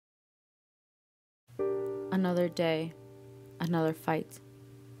Another day, another fight.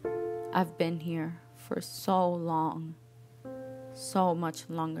 I've been here for so long, so much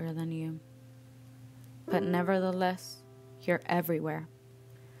longer than you. But nevertheless, you're everywhere.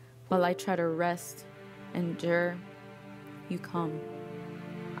 While I try to rest, endure, you come.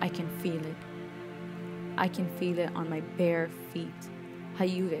 I can feel it. I can feel it on my bare feet, how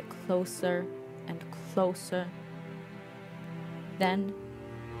you get closer and closer. Then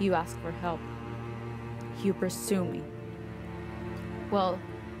you ask for help. You pursue me. Well,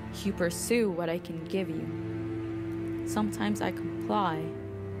 you pursue what I can give you. Sometimes I comply,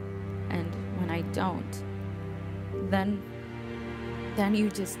 and when I don't, then you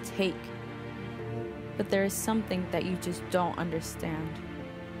just take. But there is something that you just don't understand.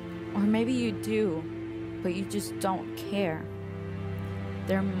 Or maybe you do, but you just don't care.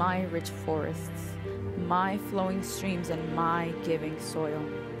 They're my rich forests, my flowing streams, and my giving soil.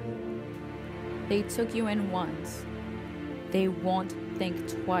 They took you in once. They won't think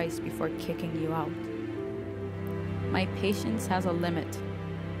twice before kicking you out. My patience has a limit,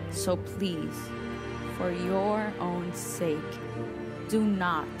 so please, for your own sake, do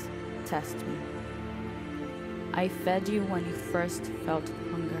not test me. I fed you when you first felt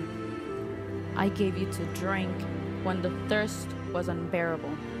hunger. I gave you to drink when the thirst was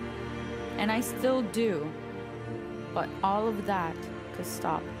unbearable. And I still do, but all of that could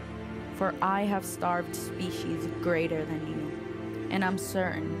stop, for I have starved species greater than you, and I'm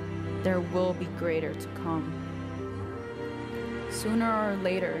certain there will be greater to come. Sooner or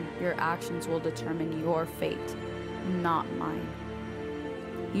later, your actions will determine your fate, not mine.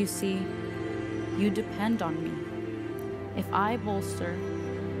 You see, you depend on me. If I bolster,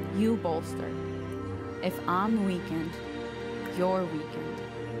 you bolster. If I'm weakened, you're weakened.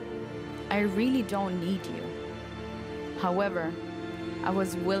 I really don't need you. However, I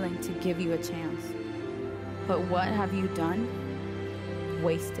was willing to give you a chance. But what have you done?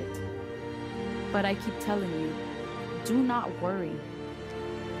 Wasted. But I keep telling you, do not worry.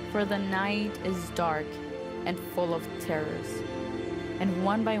 For the night is dark and full of terrors. And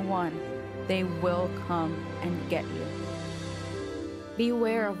one by one, they will come and get you.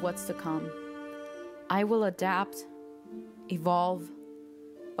 Beware of what's to come. I will adapt, evolve,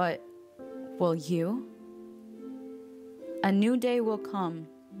 but will you? A new day will come,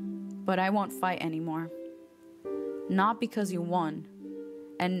 but I won't fight anymore. Not because you won,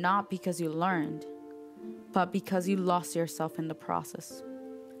 and not because you learned, but because you lost yourself in the process.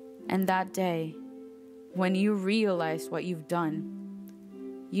 And that day, when you realize what you've done,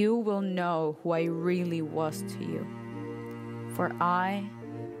 you will know who I really was to you. For I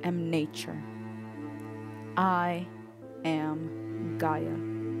am nature. I am Gaia.